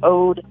much I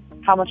owed,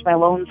 how much my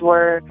loans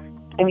were.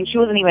 I mean, she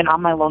wasn't even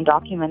on my loan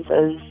documents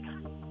as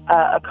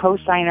a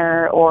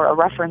co-signer or a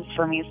reference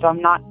for me, so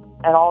I'm not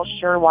at all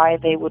sure why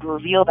they would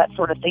reveal that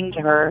sort of thing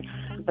to her.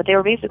 But they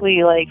were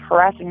basically, like,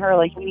 harassing her,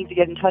 like, "You need to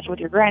get in touch with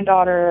your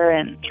granddaughter,"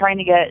 and trying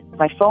to get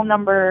my phone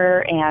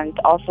number and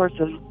all sorts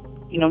of,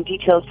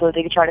 details so that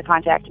they could try to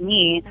contact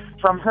me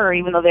from her,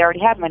 even though they already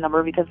had my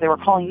number, because they were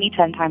calling me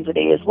 10 times a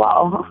day as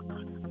well.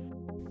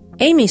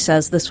 Amy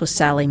says this was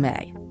Sallie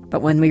Mae,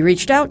 but when we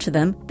reached out to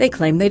them, they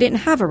claimed they didn't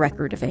have a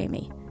record of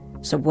Amy.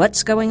 So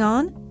what's going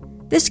on?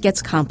 This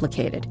gets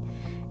complicated.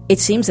 It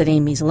seems that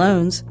Amy's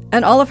loans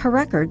and all of her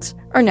records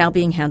are now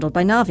being handled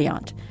by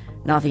Navient.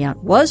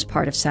 Navient was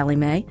part of Sallie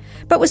Mae,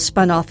 but was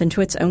spun off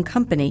into its own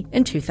company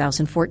in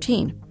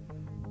 2014.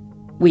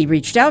 We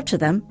reached out to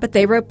them, but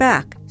they wrote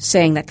back,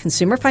 saying that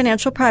consumer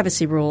financial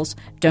privacy rules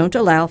don't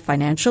allow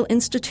financial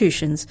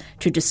institutions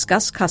to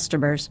discuss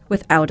customers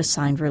without a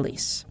signed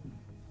release.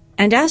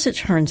 And as it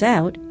turns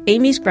out,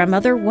 Amy's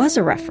grandmother was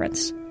a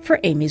reference for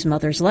Amy's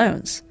mother's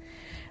loans.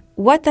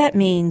 What that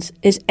means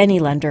is any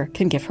lender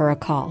can give her a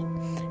call.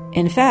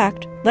 In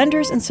fact,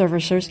 lenders and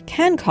servicers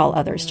can call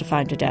others to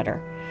find a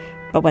debtor.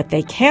 But what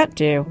they can't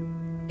do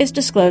is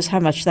disclose how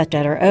much that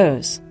debtor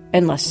owes,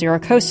 unless you're a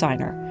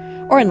cosigner,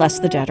 or unless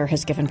the debtor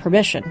has given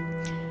permission.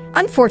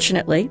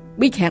 Unfortunately,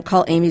 we can't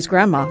call Amy's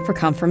grandma for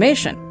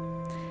confirmation.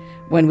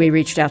 When we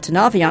reached out to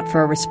Navient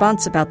for a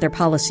response about their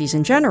policies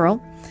in general,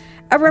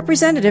 a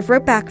representative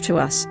wrote back to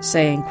us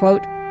saying,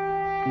 quote,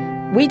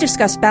 "We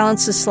discuss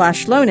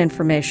balances/loan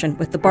information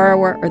with the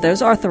borrower or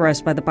those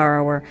authorized by the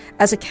borrower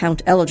as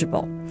account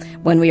eligible.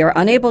 When we are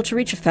unable to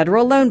reach a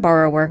federal loan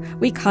borrower,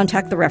 we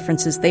contact the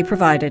references they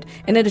provided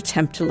in an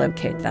attempt to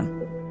locate them."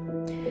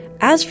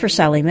 As for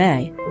Sallie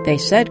Mae, they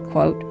said,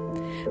 quote,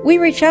 "We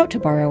reach out to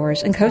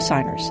borrowers and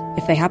cosigners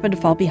if they happen to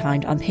fall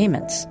behind on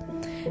payments.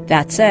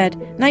 That said,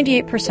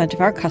 98%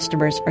 of our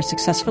customers are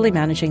successfully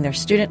managing their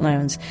student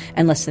loans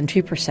and less than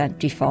 2%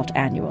 default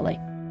annually."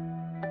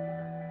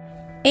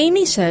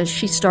 Amy says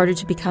she started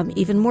to become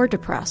even more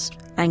depressed,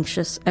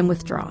 anxious, and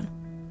withdrawn.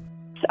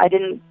 I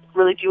didn't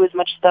really do as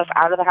much stuff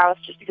out of the house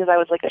just because I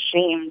was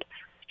ashamed,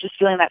 just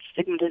feeling that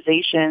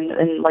stigmatization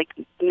and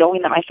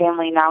knowing that my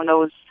family now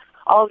knows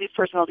all of these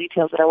personal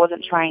details that I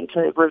wasn't trying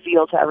to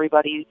reveal to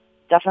everybody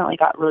definitely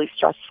got really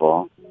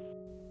stressful.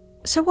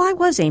 So why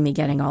was Amy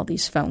getting all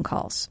these phone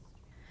calls?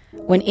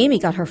 When Amy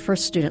got her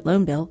first student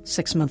loan bill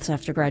 6 months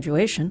after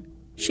graduation,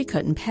 she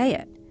couldn't pay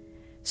it.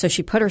 So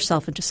she put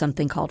herself into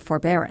something called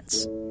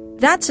forbearance.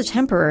 That's a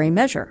temporary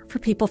measure for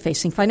people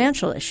facing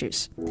financial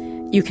issues.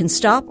 You can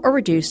stop or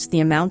reduce the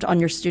amount on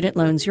your student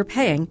loans you're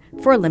paying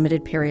for a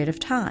limited period of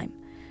time.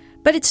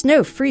 But it's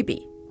no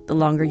freebie. The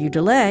longer you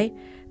delay,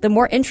 the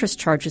more interest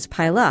charges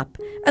pile up,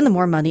 and the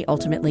more money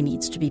ultimately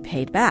needs to be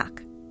paid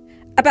back.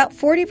 About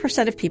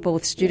 40% of people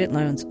with student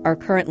loans are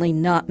currently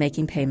not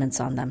making payments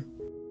on them.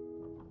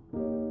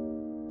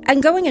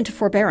 And going into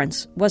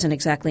forbearance wasn't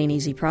exactly an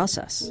easy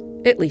process,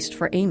 at least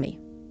for Amy.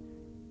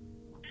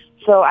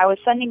 So I was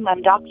sending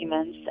them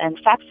documents and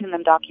faxing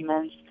them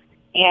documents,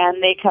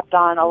 and they kept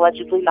on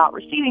allegedly not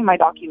receiving my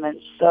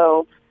documents.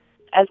 So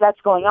as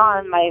that's going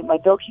on, my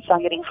bill keeps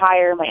on getting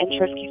higher, my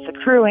interest keeps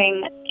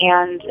accruing,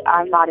 and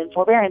I'm not in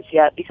forbearance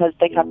yet because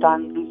they kept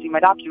on losing my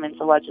documents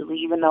allegedly,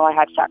 even though I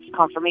had fax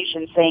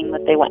confirmation saying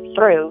that they went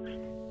through.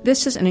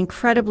 This is an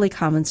incredibly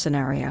common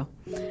scenario.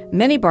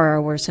 Many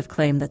borrowers have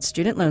claimed that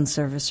student loan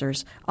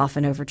servicers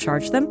often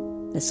overcharge them,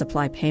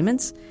 misapply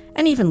payments,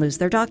 and even lose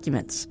their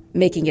documents,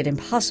 making it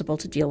impossible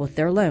to deal with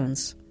their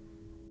loans.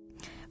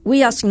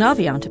 We asked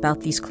Navient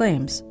about these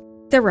claims.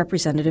 Their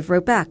representative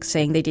wrote back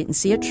saying they didn't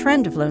see a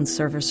trend of loan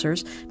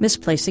servicers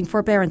misplacing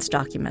forbearance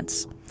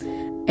documents.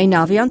 A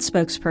Navient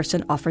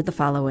spokesperson offered the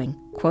following,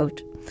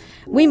 quote,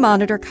 "We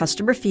monitor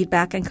customer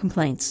feedback and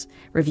complaints,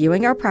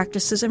 reviewing our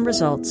practices and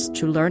results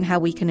to learn how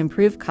we can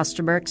improve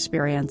customer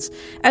experience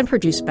and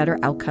produce better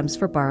outcomes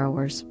for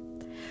borrowers.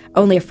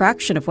 Only a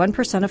fraction of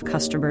 1% of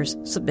customers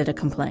submit a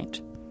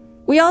complaint."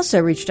 We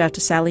also reached out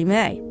to Sallie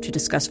Mae to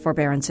discuss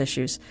forbearance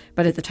issues,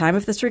 but at the time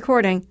of this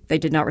recording, they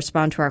did not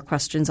respond to our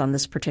questions on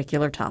this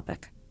particular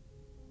topic.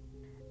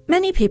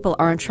 Many people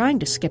aren't trying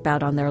to skip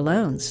out on their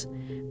loans.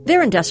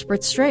 They're in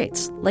desperate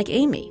straits, like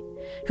Amy,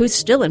 who's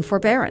still in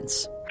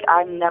forbearance.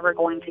 I'm never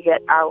going to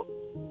get out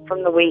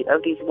from the weight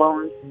of these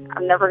loans.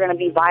 I'm never going to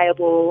be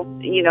viable,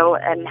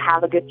 and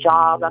have a good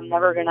job. I'm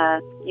never going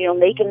to,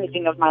 make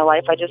anything of my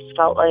life. I just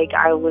felt like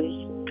I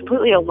was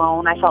completely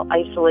alone. I felt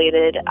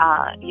isolated.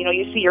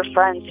 You see your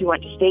friends who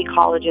went to state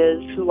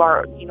colleges who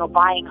are,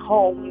 buying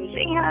homes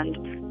and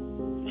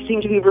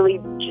seem to be really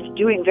just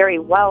doing very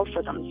well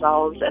for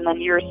themselves. And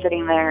then you're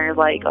sitting there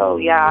like, oh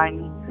yeah, I'm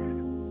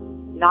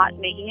not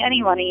making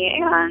any money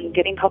and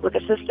getting public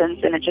assistance.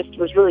 And it just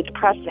was really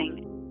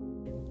depressing.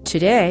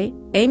 Today,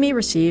 Amy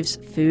receives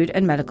food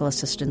and medical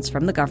assistance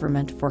from the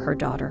government for her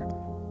daughter.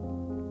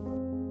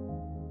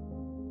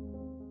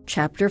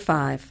 Chapter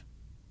 5.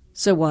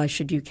 So why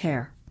should you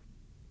care?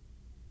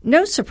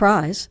 No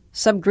surprise,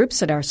 some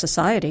groups in our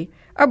society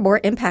are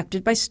more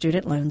impacted by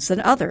student loans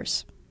than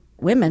others.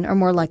 Women are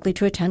more likely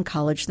to attend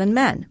college than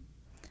men.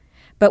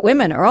 But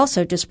women are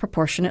also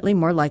disproportionately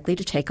more likely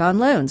to take on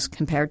loans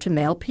compared to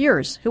male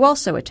peers who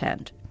also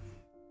attend.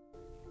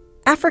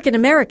 African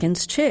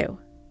Americans, too.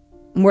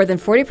 More than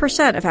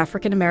 40% of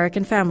African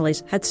American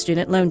families had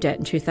student loan debt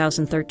in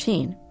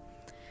 2013.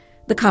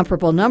 The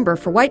comparable number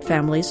for white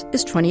families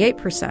is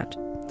 28%.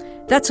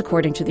 That's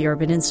according to the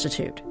Urban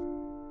Institute.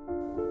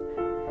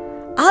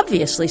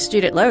 Obviously,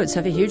 student loans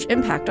have a huge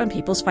impact on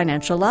people's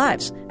financial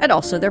lives and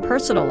also their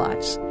personal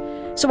lives.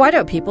 So why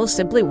don't people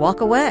simply walk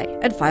away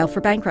and file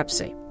for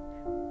bankruptcy?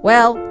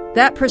 Well,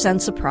 that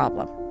presents a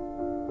problem.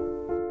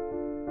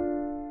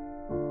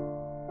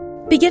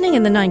 Beginning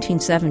in the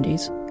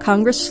 1970s,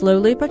 Congress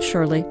slowly but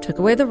surely took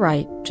away the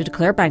right to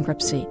declare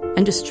bankruptcy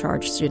and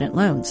discharge student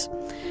loans.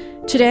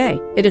 Today,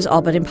 it is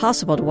all but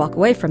impossible to walk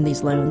away from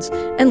these loans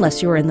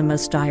unless you are in the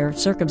most dire of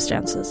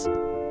circumstances.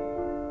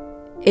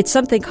 It's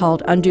something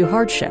called undue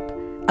hardship,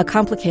 a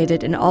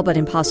complicated and all but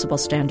impossible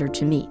standard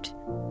to meet.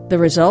 The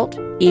result?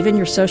 Even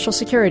your Social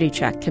Security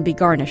check can be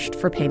garnished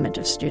for payment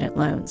of student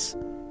loans.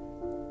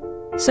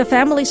 So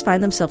families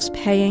find themselves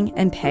paying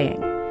and paying,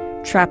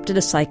 trapped in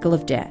a cycle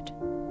of debt,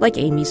 like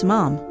Amy's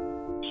mom.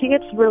 She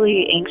gets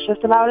really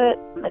anxious about it.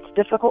 It's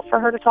difficult for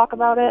her to talk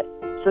about it,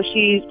 so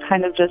she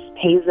kind of just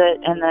pays it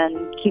and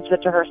then keeps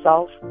it to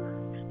herself.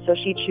 So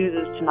she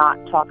chooses to not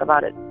talk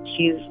about it.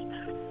 She's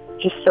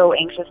just so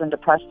anxious and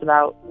depressed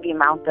about the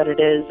amount that it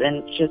is,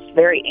 and just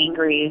very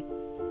angry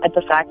at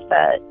the fact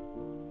that,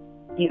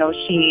 you know,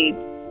 she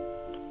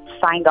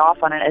signed off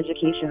on an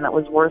education that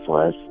was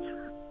worthless.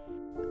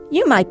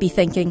 You might be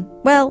thinking,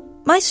 well,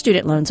 my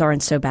student loans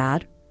aren't so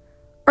bad.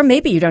 Or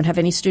maybe you don't have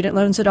any student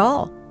loans at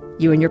all.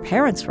 You and your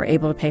parents were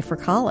able to pay for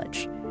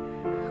college.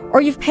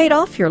 Or you've paid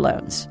off your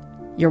loans.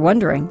 You're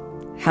wondering,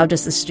 how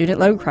does the student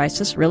loan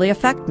crisis really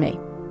affect me?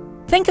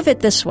 Think of it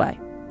this way.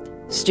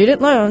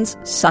 Student loans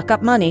suck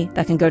up money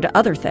that can go to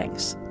other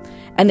things,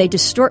 and they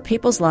distort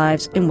people's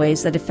lives in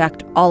ways that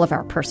affect all of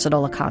our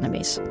personal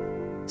economies.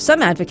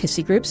 Some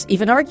advocacy groups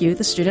even argue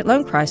the student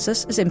loan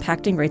crisis is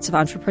impacting rates of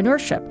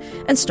entrepreneurship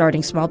and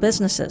starting small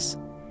businesses.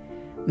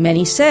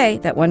 Many say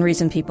that one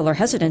reason people are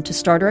hesitant to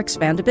start or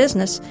expand a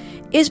business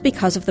is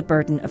because of the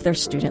burden of their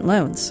student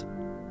loans.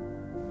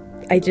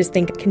 I just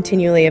think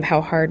continually of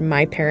how hard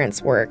my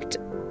parents worked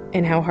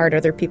and how hard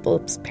other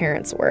people's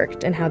parents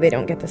worked and how they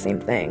don't get the same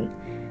thing.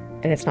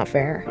 And it's not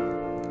fair.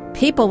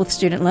 People with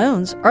student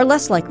loans are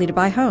less likely to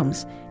buy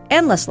homes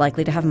and less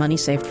likely to have money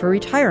saved for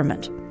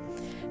retirement.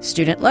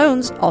 Student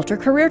loans alter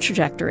career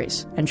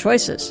trajectories and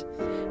choices.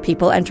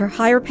 People enter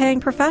higher-paying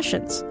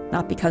professions,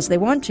 not because they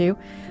want to,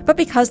 but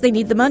because they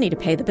need the money to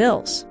pay the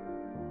bills.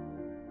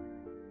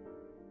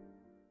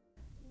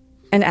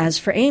 And as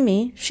for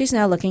Amy, she's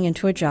now looking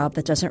into a job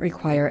that doesn't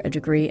require a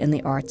degree in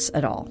the arts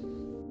at all.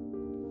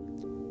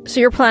 So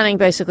you're planning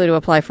basically to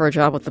apply for a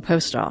job with the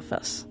post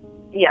office?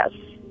 Yes.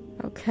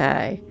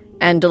 Okay.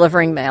 And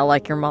delivering mail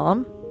like your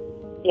mom?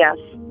 Yes.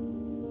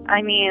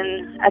 I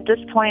mean, at this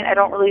point, I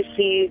don't really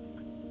see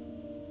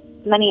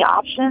many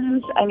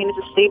options. I mean, it's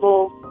a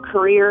stable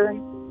career.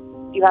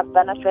 You have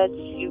benefits,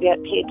 you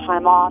get paid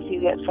time off,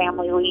 you get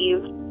family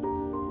leave,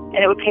 and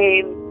it would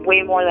pay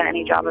way more than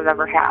any job I've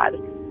ever had,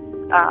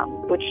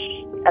 which,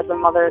 as a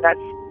mother, that's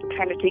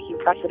kind of taking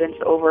precedence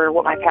over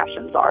what my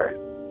passions are.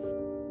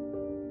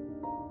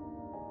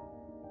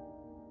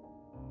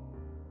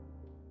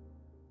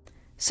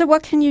 So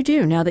what can you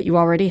do now that you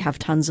already have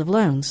tons of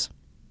loans?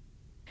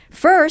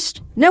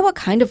 First, know what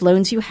kind of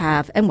loans you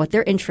have and what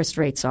their interest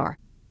rates are.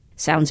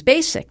 Sounds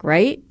basic,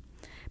 right?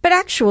 But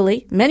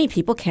actually, many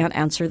people can't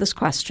answer this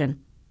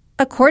question.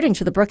 According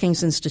to the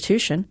Brookings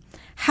Institution,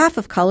 half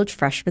of college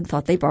freshmen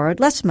thought they borrowed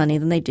less money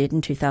than they did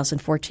in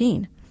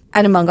 2014.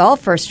 And among all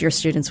first-year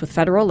students with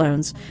federal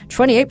loans,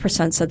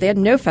 28% said they had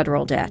no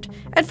federal debt,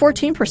 and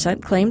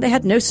 14% claimed they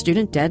had no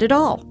student debt at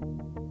all.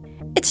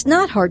 It's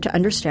not hard to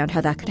understand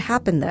how that could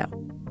happen, though.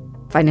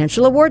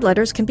 Financial award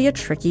letters can be a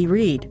tricky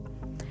read.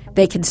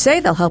 They can say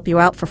they'll help you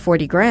out for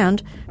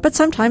 $40,000, but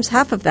sometimes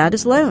half of that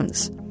is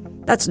loans.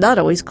 That's not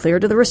always clear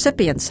to the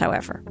recipients,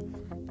 however.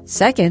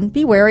 Second,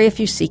 be wary if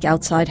you seek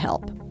outside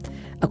help.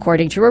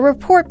 According to a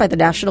report by the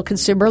National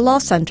Consumer Law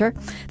Center,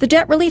 the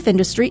debt relief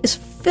industry is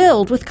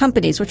filled with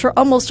companies which are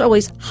almost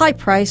always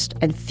high-priced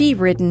and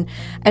fee-ridden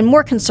and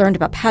more concerned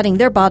about padding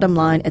their bottom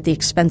line at the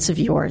expense of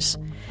yours.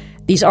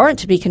 These aren't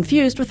to be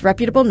confused with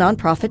reputable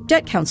nonprofit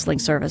debt counseling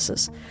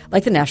services,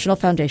 like the National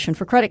Foundation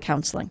for Credit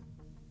Counseling.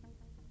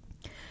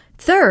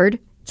 Third,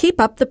 keep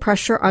up the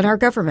pressure on our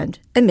government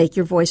and make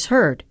your voice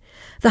heard.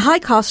 The high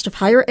cost of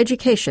higher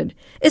education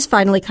is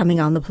finally coming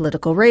on the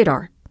political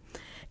radar.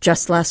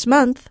 Just last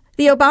month,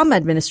 the Obama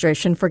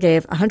administration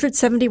forgave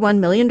 $171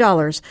 million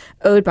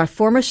owed by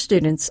former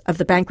students of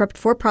the bankrupt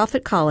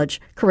for-profit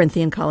college,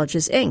 Corinthian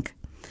Colleges, Inc.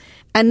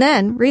 And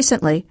then,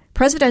 recently,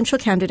 presidential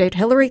candidate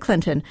Hillary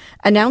Clinton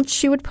announced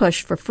she would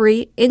push for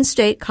free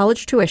in-state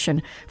college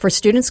tuition for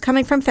students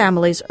coming from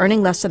families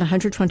earning less than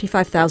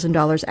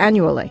 $125,000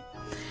 annually.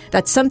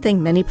 That's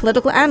something many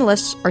political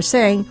analysts are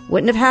saying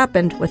wouldn't have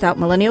happened without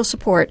millennial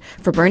support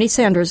for Bernie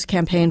Sanders'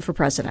 campaign for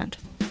president.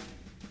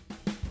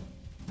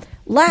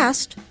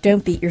 Last,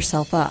 don't beat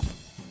yourself up.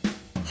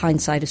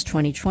 Hindsight is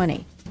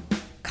 20/20.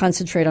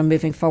 Concentrate on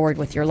moving forward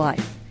with your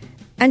life.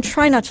 And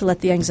try not to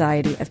let the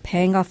anxiety of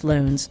paying off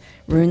loans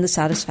ruin the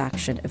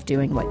satisfaction of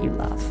doing what you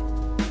love.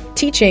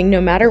 Teaching, no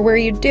matter where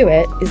you do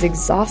it, is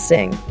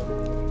exhausting.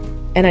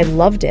 And I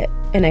loved it.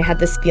 And I had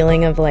this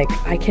feeling of like,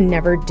 I can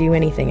never do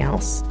anything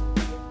else.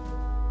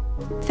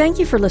 Thank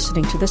you for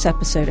listening to this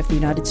episode of The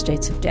United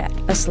States of Debt,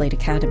 a Slate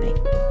Academy.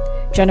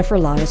 Jennifer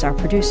Lai is our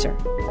producer.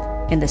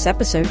 In this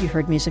episode, you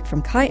heard music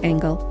from Kai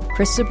Engel,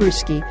 Chris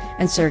Zabruski,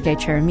 and Sergei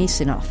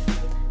Cheremisinov.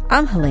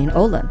 I'm Helene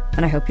Olin,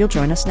 and I hope you'll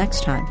join us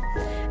next time.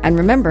 And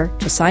remember,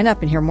 to sign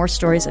up and hear more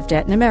stories of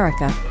debt in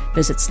America,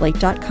 visit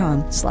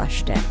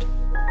slate.com/debt.